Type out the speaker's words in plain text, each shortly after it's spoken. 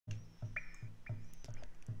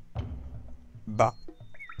Bah.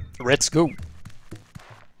 Let's go.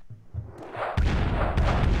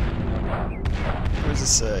 What does it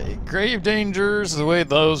say? Grave dangers await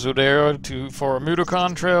those who dare for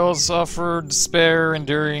Mudokon trails offer despair,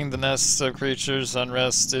 enduring the nests of creatures.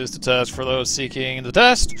 Unrest is the test for those seeking the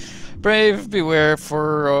test. Brave, beware,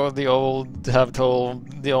 for the old have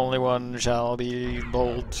told, the only one shall be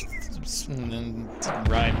bold. And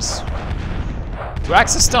rhymes. To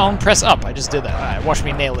access stone, press up. I just did that. Alright, watch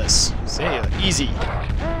me nail this. See? Easy.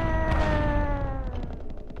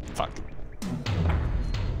 Fuck.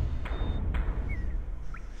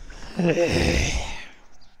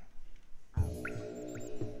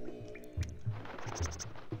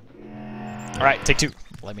 Alright, take two.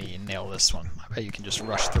 Let me nail this one. I bet you can just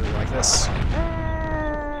rush through like this.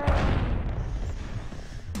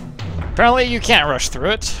 Apparently you can't rush through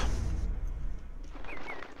it.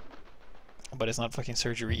 But it's not fucking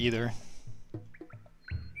surgery either.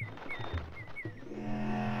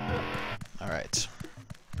 Alright.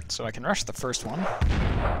 So I can rush the first one.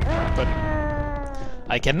 But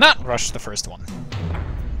I cannot rush the first one.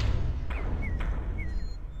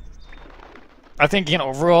 I think, you know,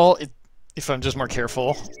 overall, if I'm just more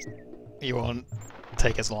careful, it won't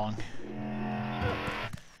take as long.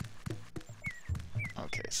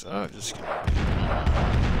 Okay, so just gonna...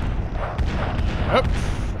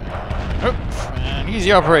 Up, and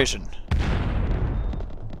easy operation.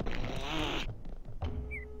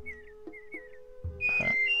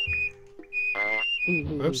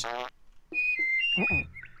 Oops.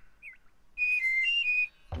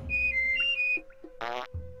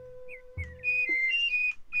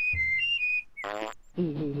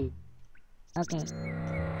 Okay.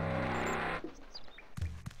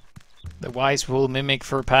 The wise will mimic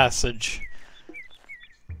for passage.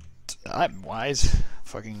 I'm wise.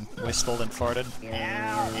 Fucking whistled and farted.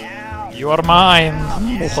 You are mine!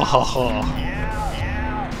 I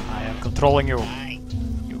am controlling you.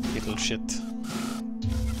 You little shit.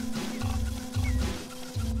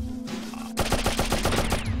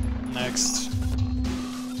 Next.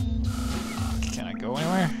 Can I go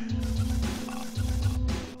anywhere?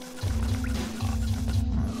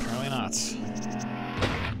 Apparently not.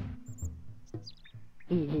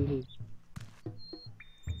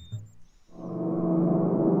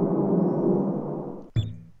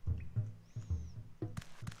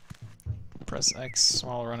 Press X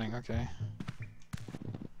while running, okay.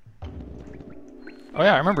 Oh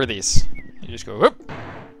yeah, I remember these. You just go whoop,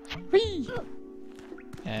 whee,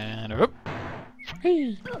 and whoop,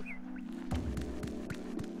 whee.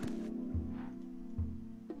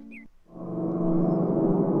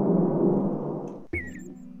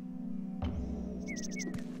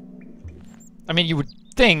 I mean, you would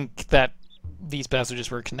think that these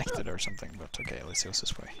passages were connected or something, but okay, let's see what's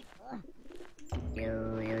this way.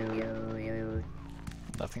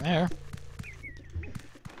 Nothing there.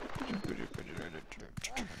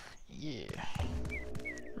 Yeah.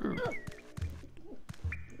 Ooh.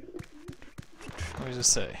 What does it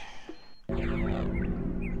say?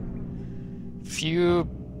 Few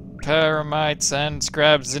paramites and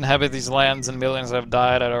scrabs inhabit these lands, and millions have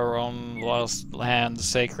died at our own lost lands.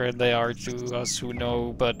 Sacred they are to us who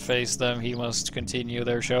know, but face them, he must continue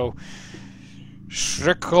their show.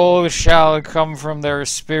 Shriekle shall come from their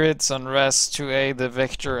spirits, unrest to aid the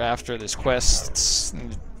victor after this quest.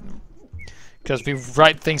 Because we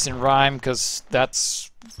write things in rhyme, because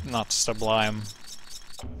that's not sublime.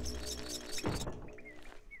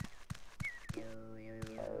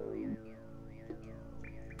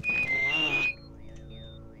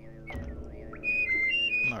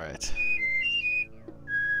 Alright.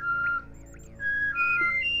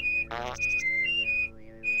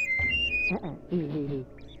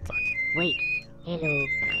 Fuck. Wait. Hello.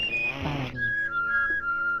 Barney.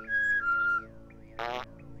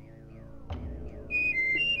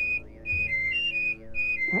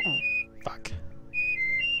 Fuck.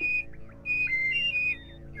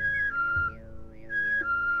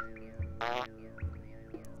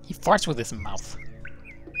 He farts with his mouth.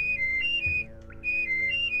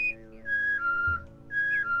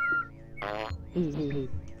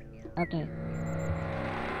 Okay.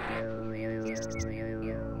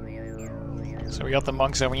 So we got the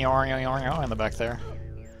monks in the back there.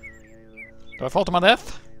 Do I fall to my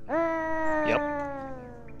death? Yep.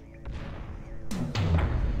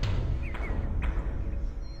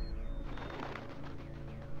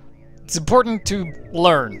 It's important to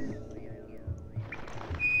learn.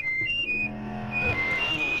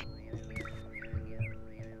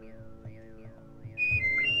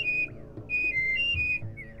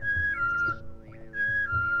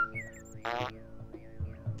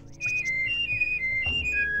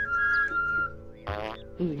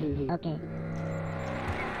 Okay.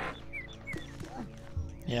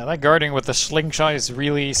 Yeah, that guarding with the slingshot is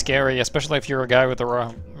really scary, especially if you're a guy with a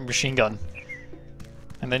raw machine gun.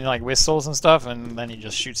 And then he like whistles and stuff, and then he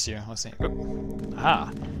just shoots you. Let's see. Oop.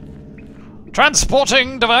 Aha.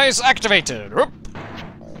 Transporting device activated. Oop.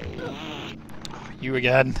 You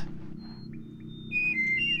again.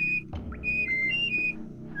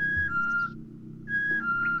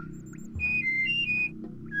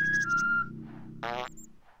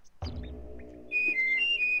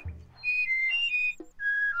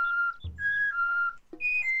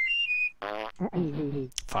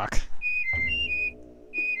 Fuck.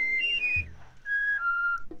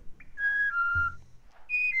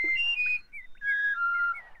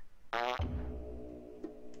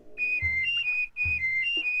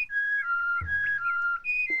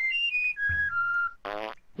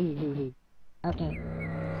 Okay.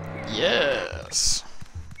 Yes.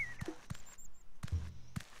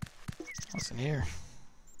 What's in here?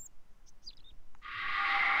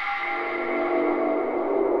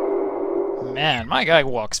 Man, my guy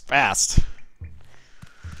walks fast.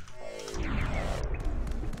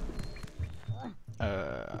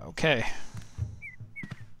 Okay.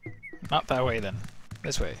 Not that way then.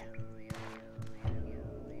 This way.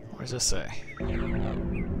 What does this say?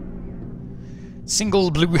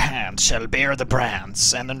 Single blue hand shall bear the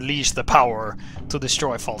brands and unleash the power to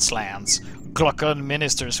destroy false lands. Glockened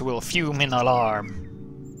ministers will fume in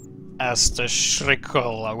alarm as the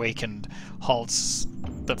Shrikkel awakened halts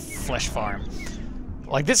the flesh farm.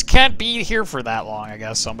 Like, this can't be here for that long, I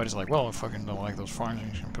guess. Somebody's like, well, I fucking don't like those farms. I'm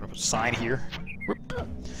just gonna put up a sign here. Whoop.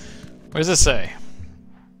 What does this say?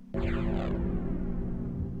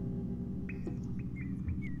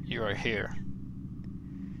 You are here.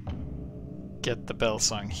 Get the bell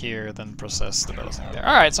song here, then process the bell song there.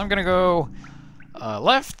 Alright, so I'm gonna go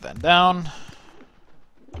left, then down.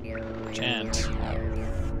 Chant.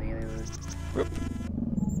 Whoop.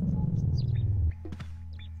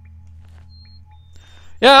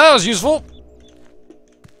 Yeah, that was useful.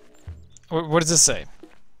 What does this say?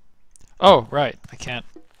 Oh, right. I can't.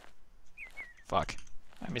 Fuck.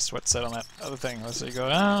 I missed what said on that other thing. Let's see. Go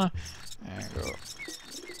down. And go.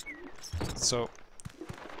 So.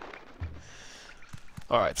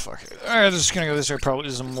 Alright, fuck it. Alright, I'm just gonna go this way. Probably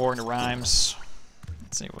do some more into rhymes.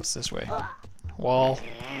 Let's see, what's this way? Wall.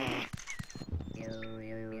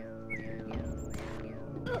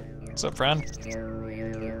 What's up, friend?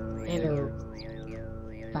 Hello.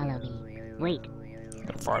 Follow me. Wait. I'm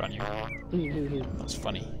gonna fart on you. That's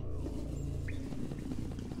funny.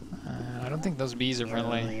 I don't think those bees are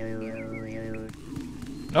friendly.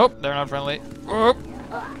 Nope, they're not friendly. Whoop.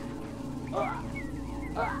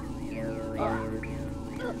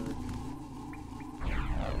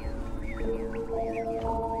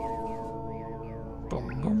 Boom,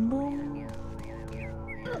 boom, boom.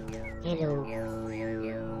 Hello.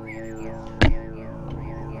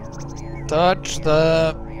 Touch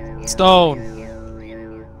the stone.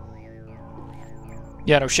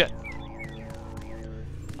 Yeah, no shit.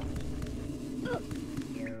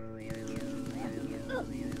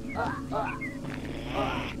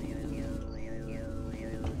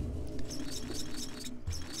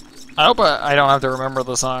 I hope I don't have to remember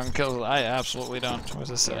the song, because I absolutely don't. What does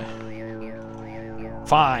this say?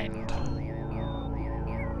 Find.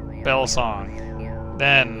 Bell song.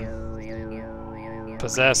 Then.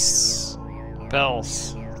 Possess.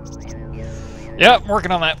 Bells. Yep, I'm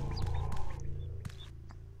working on that.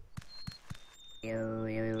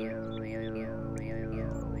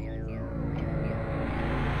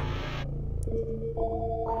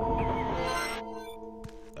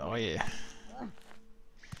 Oh yeah.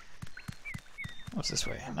 What's this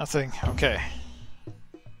way? Nothing. Okay.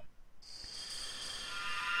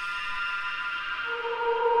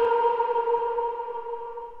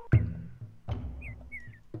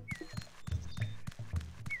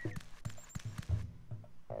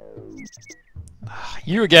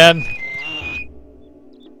 You again.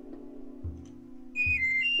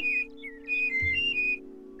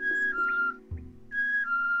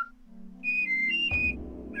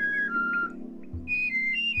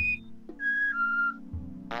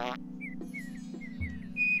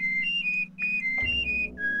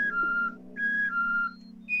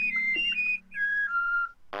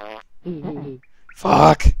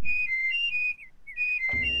 Fuck.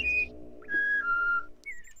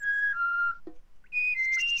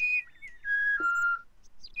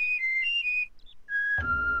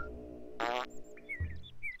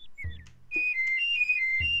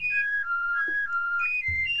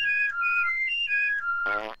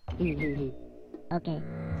 Okay.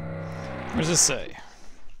 What does this say?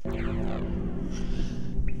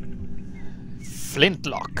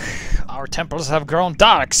 Flintlock. Our temples have grown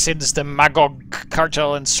dark since the Magog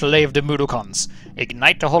cartel enslaved the Mudokons.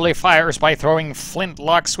 Ignite the holy fires by throwing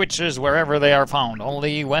flintlock switches wherever they are found.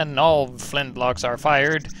 Only when all flintlocks are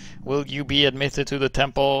fired will you be admitted to the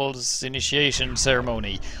temple's initiation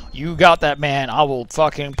ceremony. You got that, man. I will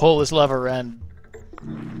fucking pull this lever and...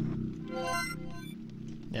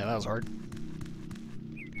 Yeah, that was hard.